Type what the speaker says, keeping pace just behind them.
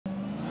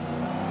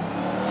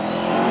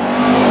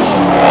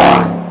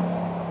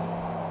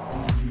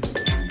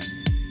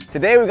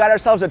Today we got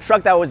ourselves a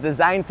truck that was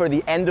designed for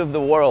the end of the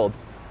world.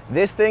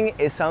 This thing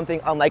is something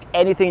unlike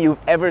anything you've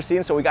ever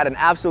seen, so we got an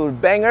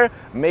absolute banger.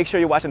 Make sure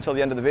you watch until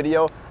the end of the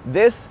video.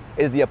 This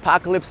is the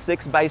Apocalypse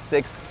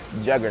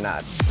 6x6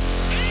 Juggernaut.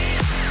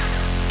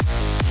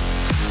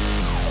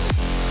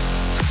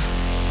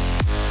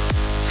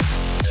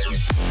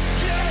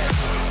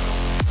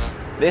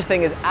 This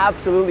thing is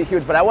absolutely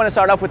huge, but I want to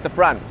start off with the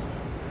front,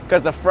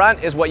 because the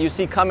front is what you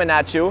see coming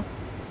at you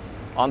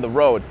on the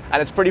road,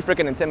 and it's pretty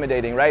freaking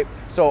intimidating, right?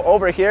 So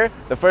over here,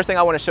 the first thing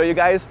I want to show you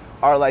guys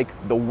are like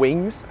the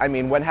wings. I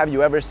mean, when have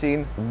you ever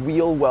seen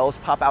wheel wells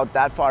pop out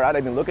that far out?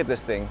 I mean, look at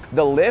this thing.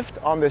 The lift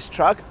on this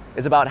truck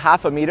is about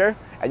 1/2 meter,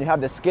 and you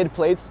have the skid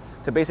plates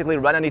to basically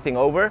run anything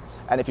over.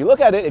 And if you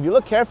look at it, if you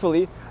look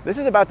carefully, this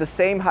is about the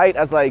same height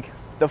as like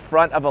the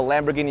front of a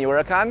Lamborghini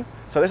Huracan.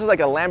 So this is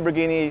like a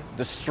Lamborghini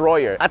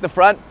destroyer. At the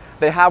front,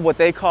 they have what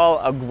they call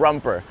a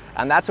grumper.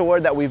 And that's a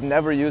word that we've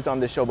never used on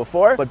this show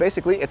before. But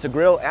basically, it's a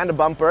grille and a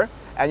bumper,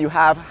 and you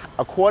have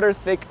a 1/4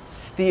 thick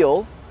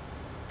steel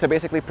to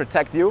basically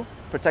protect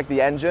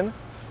the engine.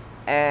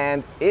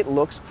 And it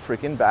looks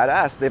freaking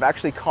badass. They've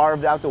actually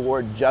carved out the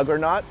word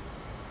Juggernaut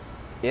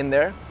in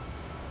there.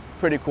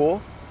 Pretty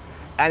cool.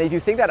 And if you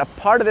think that a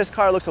part of this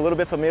car looks a little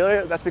bit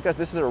familiar, that's because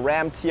this is a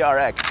Ram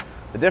TRX.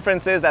 The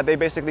difference is that they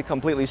basically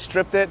completely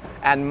stripped it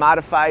and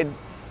modified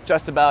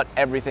just about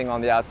everything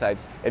on the outside.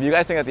 If you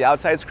guys think that the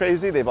outside's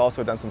crazy, they've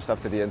also done some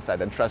stuff to the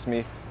inside, and trust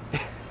me,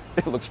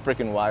 it looks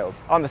freaking wild.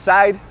 On the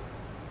side,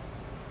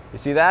 you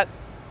see that?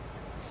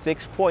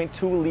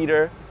 6.2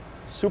 liter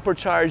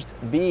supercharged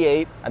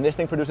V8, and this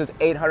thing produces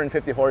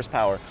 850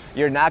 horsepower.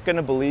 You're not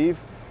gonna believe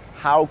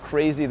how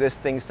crazy this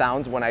thing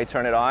sounds when I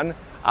turn it on.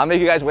 I'll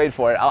make you guys wait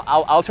for it.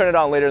 I'll turn it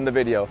on later in the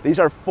video. These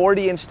are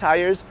 40-inch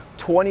tires,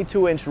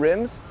 22-inch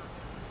rims,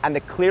 and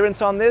the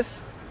clearance on this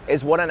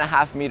is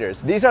 1.5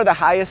 meters. These are the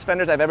highest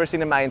fenders I've ever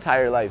seen in my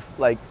entire life,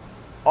 like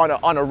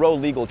on a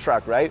road legal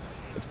truck, right?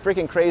 It's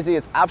freaking crazy.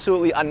 It's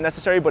absolutely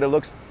unnecessary, but it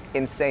looks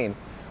insane.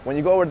 When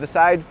you go over to the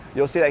side,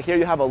 you'll see that here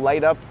you have a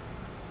light up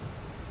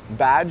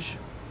badge.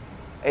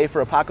 A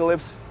for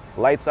Apocalypse,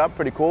 lights up,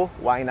 pretty cool,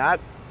 why not?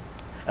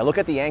 And look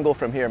at the angle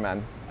from here,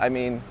 man. I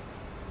mean,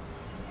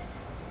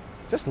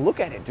 just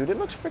look at it, dude, it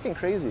looks freaking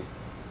crazy.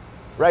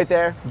 Right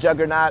there,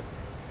 Juggernaut,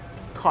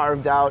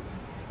 carved out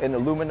in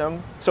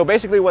aluminum. So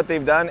basically what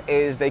they've done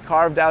is they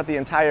carved out the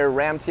entire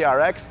Ram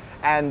TRX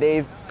and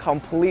they've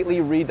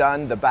completely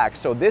redone the back.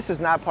 So this is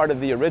not part of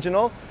the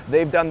original.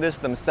 They've done this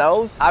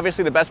themselves.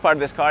 Obviously the best part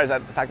of this car is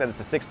that the fact that it's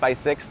a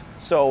 6x6.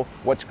 So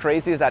what's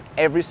crazy is that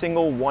every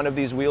single one of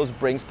these wheels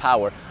brings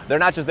power. They're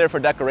not just there for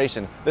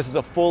decoration. This is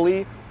a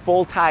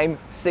full-time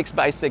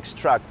 6x6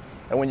 truck.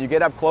 And when you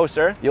get up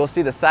closer, you'll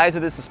see the size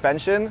of the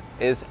suspension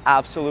is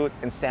absolute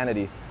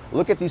insanity.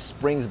 Look at these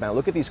springs, man.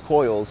 Look at these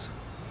coils.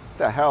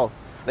 What the hell?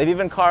 They've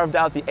even carved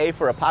out the A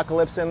for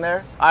Apocalypse in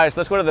there. All right, so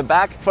let's go to the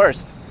back.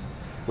 First,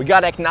 we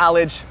gotta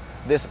acknowledge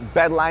this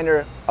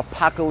bedliner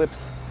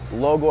Apocalypse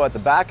logo at the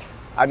back.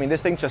 I mean,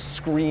 this thing just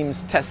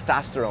screams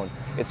testosterone.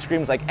 It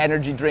screams like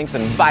energy drinks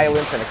and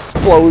violence and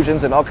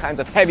explosions and all kinds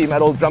of heavy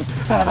metal drums.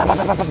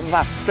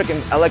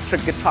 Freaking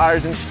electric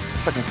guitars and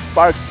freaking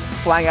sparks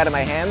flying out of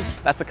my hands.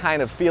 That's the kind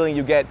of feeling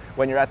you get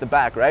when you're at the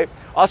back, right?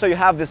 Also, you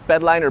have this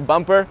bedliner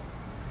bumper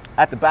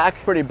at the back,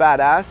 pretty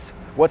badass.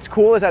 What's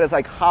cool is that it's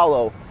like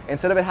hollow.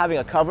 Instead of it having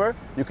a cover,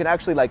 you can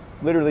actually like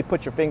literally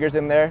put your fingers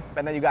in there.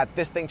 And then you got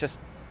this thing just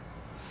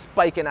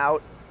spiking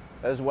out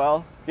as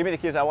well. Give me the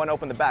keys, I want to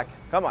open the back.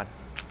 Come on.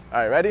 All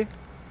right, ready?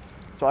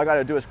 So all I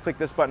gotta do is click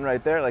this button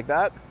right there like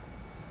that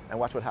and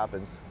watch what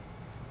happens.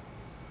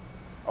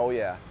 Oh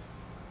yeah.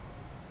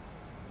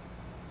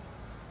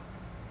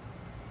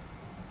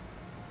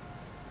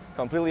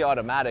 Completely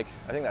automatic.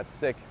 I think that's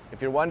sick.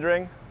 If you're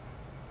wondering,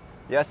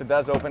 yes, it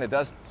does open. It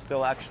does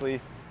still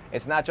actually,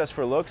 it's not just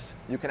for looks.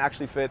 You can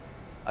actually fit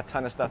a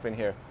ton of stuff in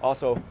here.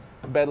 Also,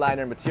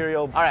 bedliner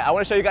material. All right, I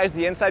want to show you guys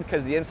the inside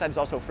because the inside is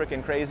also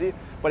freaking crazy.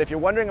 But if you're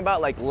wondering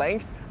about like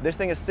length, this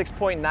thing is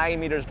 6.9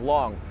 meters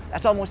long.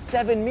 That's almost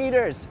 7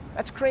 meters.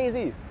 That's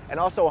crazy.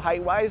 And also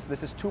height-wise,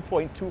 this is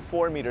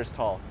 2.24 meters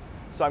tall.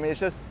 So I mean, it's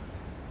just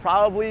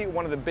probably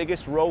one of the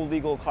biggest road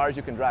legal cars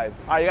you can drive.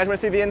 All right, you guys want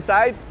to see the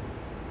inside?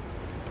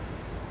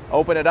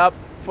 Open it up.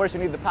 First, you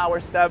need the power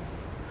step.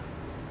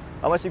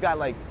 Unless you got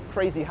like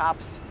crazy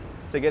hops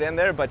to get in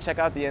there, but check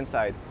out the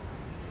inside.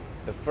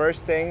 The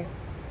first thing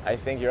I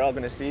think you're all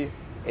gonna see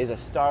is a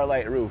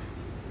Starlight roof.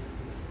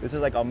 This is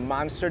like a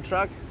monster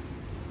truck,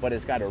 but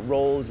it's got a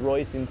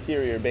Rolls-Royce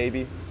interior,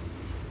 baby.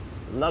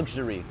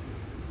 Luxury.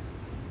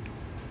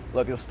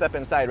 Look, you'll step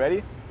inside,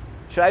 ready?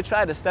 Should I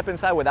try to step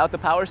inside without the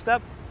power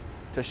step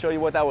to show you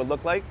what that would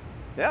look like?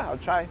 Yeah, I'll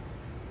try.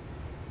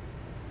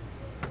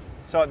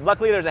 So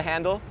luckily there's a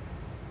handle.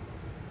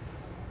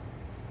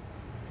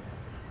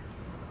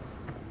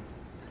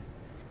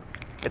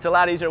 It's a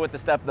lot easier with the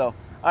step though.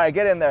 All right,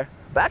 get in there.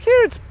 Back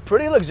here, it's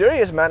pretty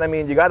luxurious, man. I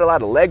mean, you got a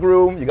lot of leg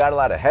room, you got a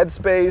lot of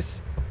headspace.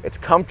 It's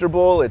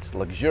comfortable, it's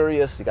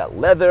luxurious, you got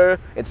leather,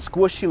 it's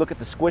squishy. Look at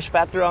the squish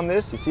factor on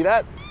this, you see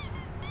that?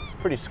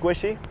 Pretty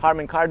squishy.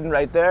 Harman Kardon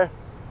right there.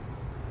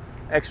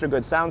 extra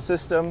good sound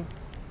system.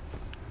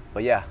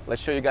 But yeah,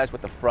 let's show you guys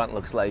what the front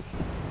looks like.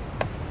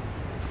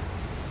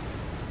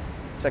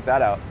 Check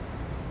that out.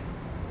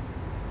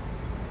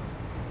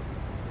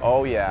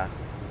 Oh yeah.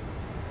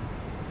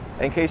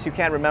 In case you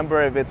can't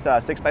remember if it's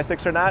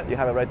 6x6 or not, you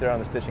have it right there on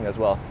the stitching as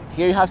well.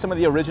 Here you have some of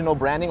the original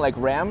branding like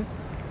Ram.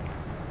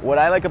 What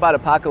I like about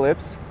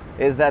Apocalypse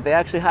is that they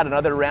actually had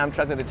another Ram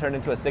truck that they turned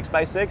into a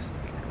 6x6,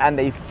 and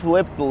they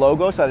flipped the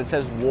logo so that it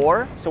says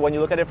War. So when you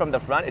look at it from the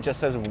front, it just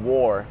says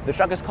War. The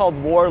truck is called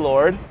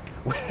Warlord,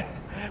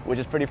 which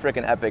is pretty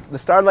freaking epic. The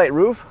Starlight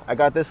roof, I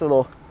got this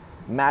little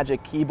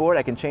magic keyboard.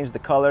 I can change the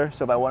color.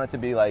 So if I want it to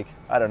be like,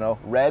 I don't know,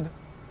 red,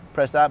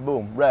 press that,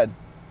 boom, red.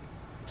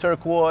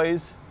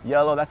 Turquoise,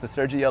 yellow, that's the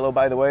Sergi yellow,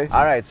 by the way.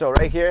 All right, so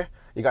right here,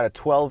 you got a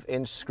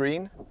 12-inch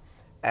screen.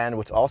 And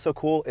what's also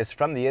cool is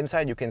from the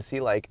inside, you can see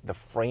like the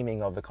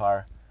framing of the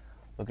car.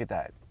 Look at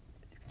that.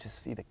 You can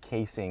just see the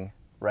casing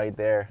right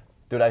there.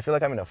 Dude, I feel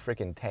like I'm in a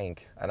freaking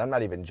tank, and I'm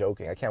not even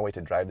joking. I can't wait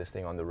to drive this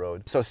thing on the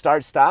road. So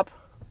start, stop,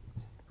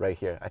 right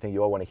here. I think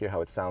you all want to hear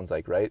how it sounds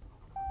like, right?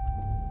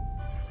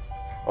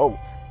 Oh,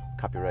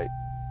 copyright.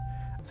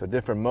 So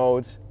different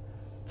modes,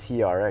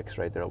 TRX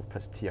right there. I'll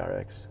press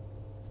TRX.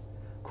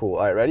 Cool,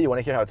 all right, ready? You want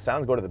to hear how it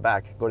sounds? Go to the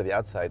back, go to the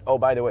outside. Oh,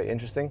 by the way,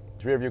 interesting,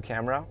 it's rear view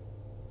camera,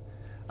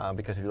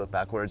 because if you look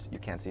backwards, you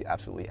can't see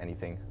absolutely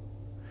anything.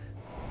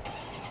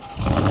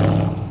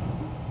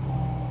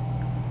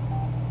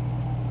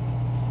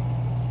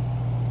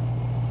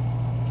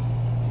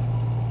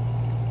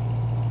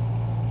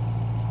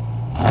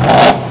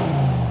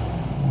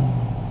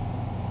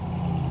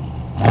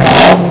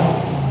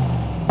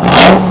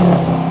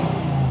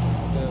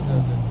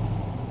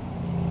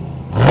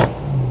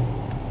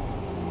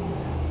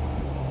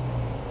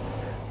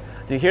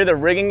 Do you hear the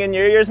ringing in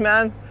your ears,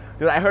 man?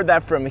 Dude, I heard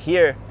that from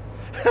here.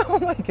 Oh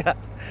my God.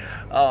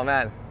 Oh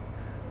man.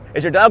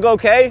 Is your dog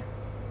okay?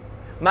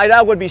 My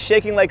dog would be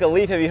shaking like a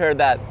leaf if he heard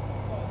that.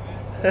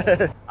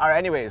 All right,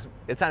 anyways,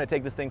 it's time to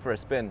take this thing for a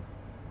spin.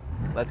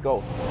 Let's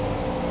go.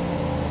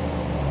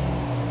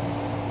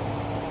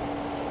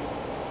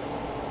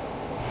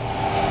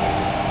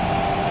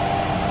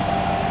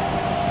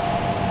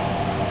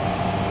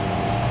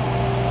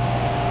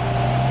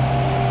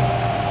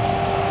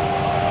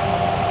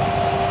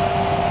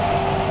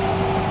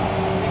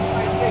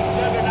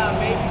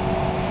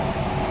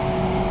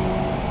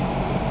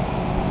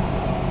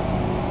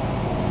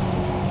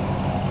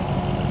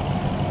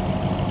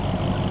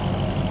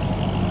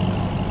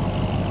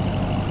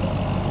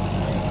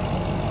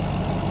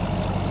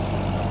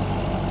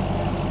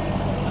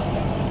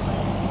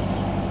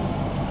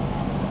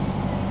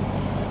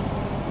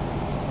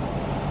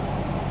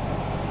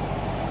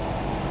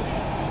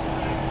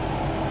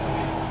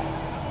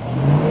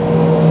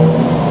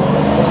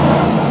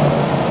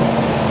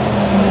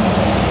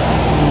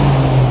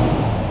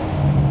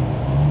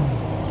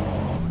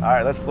 All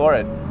right, let's floor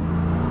it.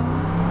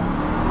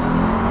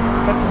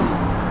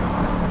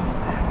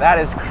 That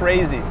is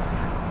crazy.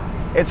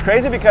 It's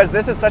crazy because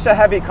this is such a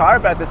heavy car,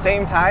 but at the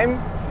same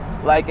time,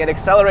 like it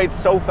accelerates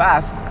so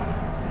fast.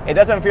 It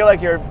doesn't feel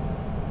like you're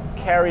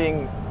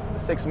carrying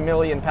 6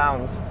 million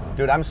pounds.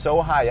 Dude, I'm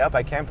so high up,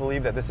 I can't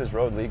believe that this is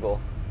road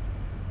legal.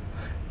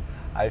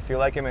 I feel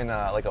like I'm in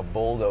like a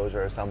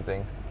bulldozer or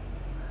something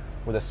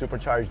with a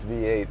supercharged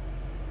V8.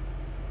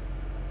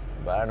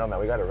 But I don't know, man,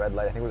 we got a red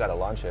light. I think we gotta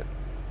launch it.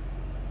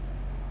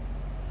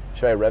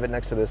 Should I rev it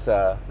next to this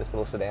this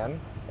little sedan?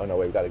 Oh no,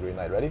 wait, we got a green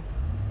light. Ready?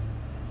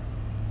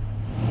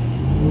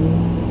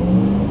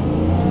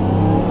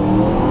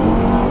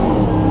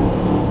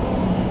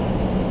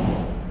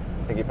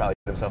 I think he probably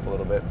hit himself a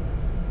little bit.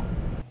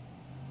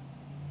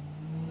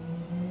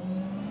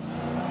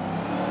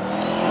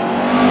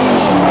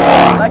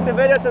 Like the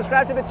video,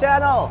 subscribe to the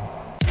channel.